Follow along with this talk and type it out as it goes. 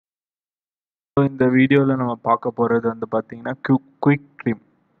இந்த வீடியோவில் நம்ம பார்க்க போகிறது வந்து பார்த்தீங்கன்னா குயிக் ட்ரிம்.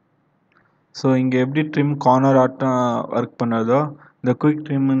 ஸோ இங்கே எப்படி ட்ரிம் கார்னர் ஆட்டம் ஒர்க் பண்ணுறதோ இந்த குயிக்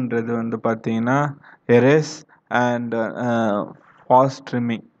ட்ரிம்ன்றது வந்து பார்த்தீங்கன்னா எரேஸ் அண்ட் ஃபாஸ்ட்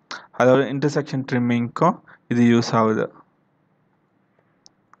ட்ரிம்மிங், அதாவது இன்டர்செக்ஷன் ட்ரிம்மிங்க்கும் இது யூஸ் ஆகுது.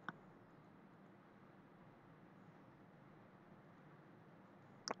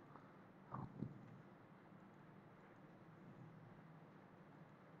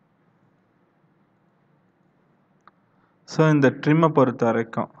 ஸோ இந்த ட்ரிம்மை பொறுத்த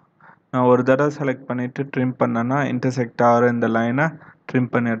வரைக்கும் நான் ஒரு தடவை செலக்ட் பண்ணிவிட்டு ட்ரிம் பண்ணேன்னா இன்டர்செக்ட் ஆகிற இந்த லைனை ட்ரிம்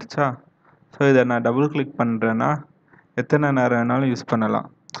பண்ணிடுச்சா. ஸோ இதை நான் டபுள் கிளிக் பண்ணுறேன்னா எத்தனை நேரம் வேணாலும் யூஸ் பண்ணலாம்.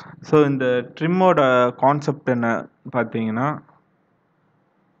 ஸோ இந்த ட்ரிம்மோட கான்செப்ட் என்ன பார்த்தீங்கன்னா,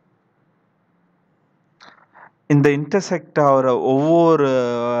 இந்த இன்டர்செக்ட் ஆகிற ஒவ்வொரு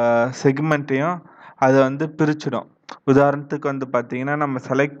செக்மெண்ட்டையும் அதை வந்து பிரிச்சிடும். உதாரணத்துக்கு வந்து பார்த்தீங்கன்னா நம்ம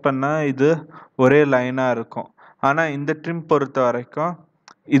செலக்ட் பண்ணால் இது ஒரே லைனாக இருக்கும். ஆனால் இந்த ட்ரிம் பொறுத்த வரைக்கும்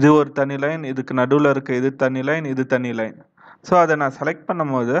இது ஒரு தனி லைன், இதுக்கு நடுவில் இருக்க இது தனி லைன், இது தனி லைன். ஸோ அதை நான் செலக்ட்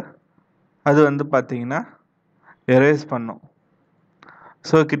பண்ணும்போது அது வந்து பார்த்தீங்கன்னா எரேஸ் பண்ணும்.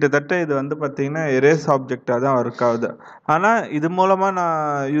 ஸோ கிட்டத்தட்ட இது வந்து பார்த்தீங்கன்னா எரேஸ் ஆப்ஜெக்டாக தான் ஒர்க் ஆகுது. ஆனால் இது மூலமாக நான்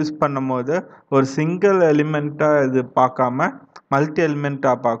யூஸ் பண்ணும்போது ஒரு சிங்கிள் எலிமெண்ட்டாக இது பார்க்காம மல்டி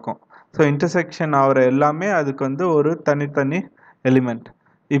எலிமெண்ட்டாக பார்க்கும். ஸோ இன்டர்செக்ஷன் ஆகிற எல்லாமே அதுக்கு வந்து ஒரு தனித்தனி எலிமெண்ட்.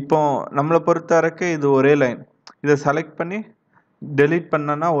 இப்போ நம்மளை பொறுத்த வரைக்கும் இது ஒரே லைன், இதை செலக்ட் பண்ணி டெலீட்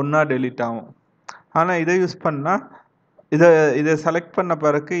பண்ணனா ஒன்றா டெலீட் ஆகும். ஆனால் இதை யூஸ் பண்ணால் இதை செலக்ட் பண்ண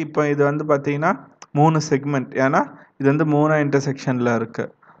பிறகு இப்போ இது வந்து பார்த்தீங்கன்னா 3 செக்மெண்ட், ஏன்னா இது வந்து 3 இன்டர்செக்ஷனில்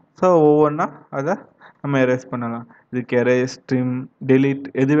இருக்குது. ஸோ ஒவ்வொன்றா அதை நம்ம எரேஸ் பண்ணலாம். இதுக்கு எரேஸ், ட்ரிம், டெலீட்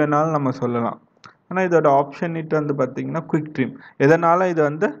எது வேணாலும் நம்ம சொல்லலாம். ஆனால் இதோட ஆப்ஷன் இட்டு வந்து பார்த்தீங்கன்னா குயிக் ட்ரிம், எதனால் இது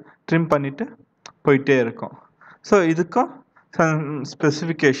வந்து ட்ரிம் பண்ணிவிட்டு போயிட்டே இருக்கும். ஸோ இதுக்கும்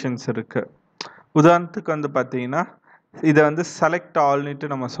ஸ்பெசிஃபிகேஷன்ஸ் இருக்குது. உதாரணத்துக்கு வந்து பார்த்தீங்கன்னா இதை வந்து செலக்ட் ஆல்னிட்டு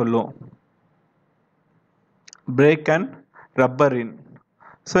நம்ம சொல்லுவோம், break and rubber in.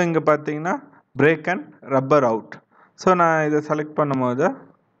 So இங்கே பார்த்தீங்கன்னா break and rubber out. So நான் இதை செலக்ட் பண்ணும்போது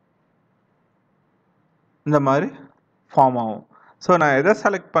இந்த மாதிரி ஃபார்ம் ஆகும். ஸோ நான் எதை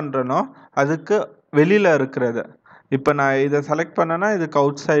செலக்ட் பண்ணுறேனோ அதுக்கு வெளியில் இருக்கிறது, இப்போ நான் இதை செலக்ட் பண்ணேன்னா இதுக்கு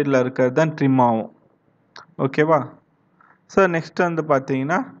அவுட் சைடில் இருக்கிறது தான் ட்ரிம் ஆகும். ஓகேவா? ஸோ நெக்ஸ்ட் வந்து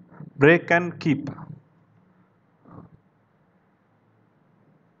பார்த்தீங்கன்னா break and keep.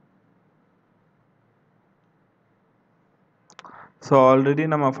 So already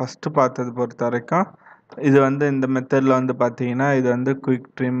நம்ம ஃபஸ்ட்டு பார்த்தது பொறுத்த வரைக்கும் இது வந்து இந்த மெத்தடில் வந்து பார்த்தீங்கன்னா இது வந்து quick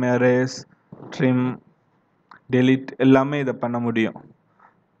trim, erase, trim, delete எல்லாமே இதை பண்ண முடியும்.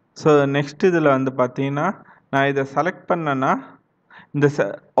 ஸோ நெக்ஸ்ட் இதில் வந்து பார்த்தீங்கன்னா நான் இதை செலக்ட் பண்ணேன்னா இந்த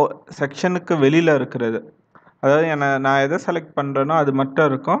செக்ஷனுக்கு வெளியில் இருக்கிறது, அதாவது நான் எதை செலக்ட் பண்ணுறேனோ அது மட்டும்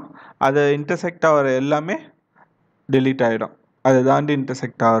இருக்கும், அது இன்டர்செக்ட் ஆகிற எல்லாமே டெலீட் ஆகிடும், அதை தாண்டி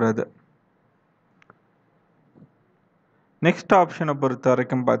இன்டர்செக்ட் ஆகிறது. நெக்ஸ்ட் ஆப்ஷனை பொறுத்த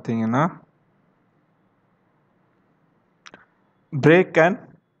வரைக்கும் பார்த்தீங்கன்னா பிரேக் அண்ட்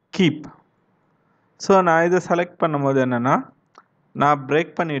கீப். ஸோ நான் இதை செலக்ட் பண்ணும்போது என்னென்னா நான்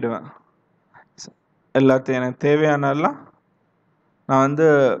பிரேக் பண்ணிவிடுவேன் எல்லாத்தையும், எனக்கு தேவையானலாம் நான் வந்து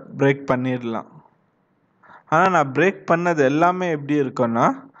பிரேக் பண்ணிடலாம். ஆனால் நான் பிரேக் பண்ணது எல்லாமே எப்படி இருக்குன்னா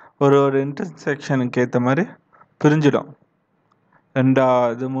ஒரு இன்டர்செக்ஷனுக்கு ஏற்ற மாதிரி பிரிஞ்சிடும்,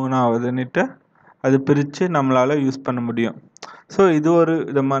 2வது 3வதுன்னுட்டு அது பிரித்து நம்மளால் யூஸ் பண்ண முடியும். ஸோ இது ஒரு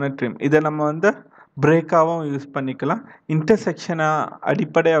விதமான ட்ரிம். இதை நம்ம வந்து பிரேக்காகவும் யூஸ் பண்ணிக்கலாம், இன்டர்செக்ஷனை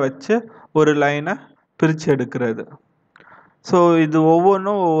அடிப்படையாக வச்சு ஒரு லைனை பிரித்து எடுக்கிறது. ஸோ இது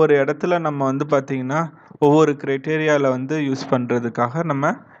ஒவ்வொன்றும் ஒவ்வொரு இடத்துல நம்ம வந்து பார்த்திங்கன்னா ஒவ்வொரு க்ரைட்டேரியாவில் வந்து யூஸ் பண்ணுறதுக்காக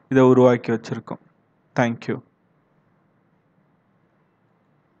நம்ம இதை உருவாக்கி வச்சுருக்கோம். தேங்க்யூ.